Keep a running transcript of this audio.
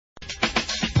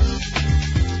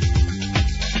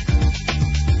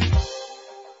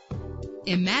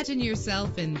Imagine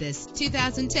yourself in this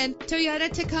 2010 Toyota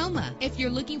Tacoma. If you're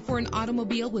looking for an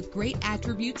automobile with great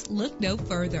attributes, look no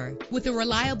further. With a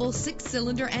reliable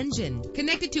 6-cylinder engine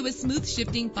connected to a smooth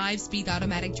shifting 5-speed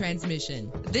automatic transmission,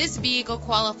 this vehicle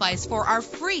qualifies for our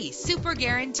free Super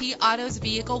Guarantee Autos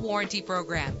Vehicle Warranty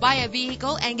Program. Buy a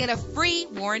vehicle and get a free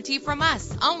warranty from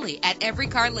us only at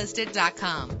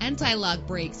everycarlisted.com. Anti-lock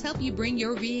brakes help you bring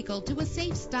your vehicle to a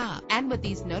safe stop. And with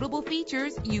these notable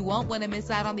features, you won't want to miss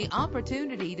out on the opportunity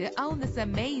to own this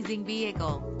amazing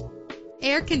vehicle.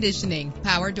 Air conditioning,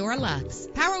 power door locks,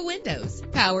 power windows,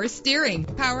 power steering,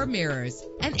 power mirrors,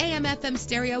 an AM/FM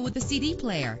stereo with a CD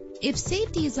player. If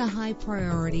safety is a high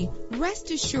priority,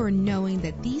 rest assured knowing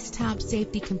that these top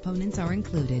safety components are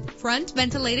included: front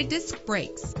ventilated disc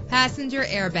brakes, passenger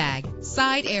airbag,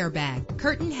 side airbag,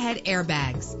 curtain head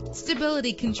airbags,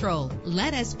 stability control.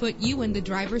 Let us put you in the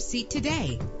driver's seat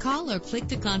today. Call or click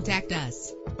to contact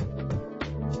us.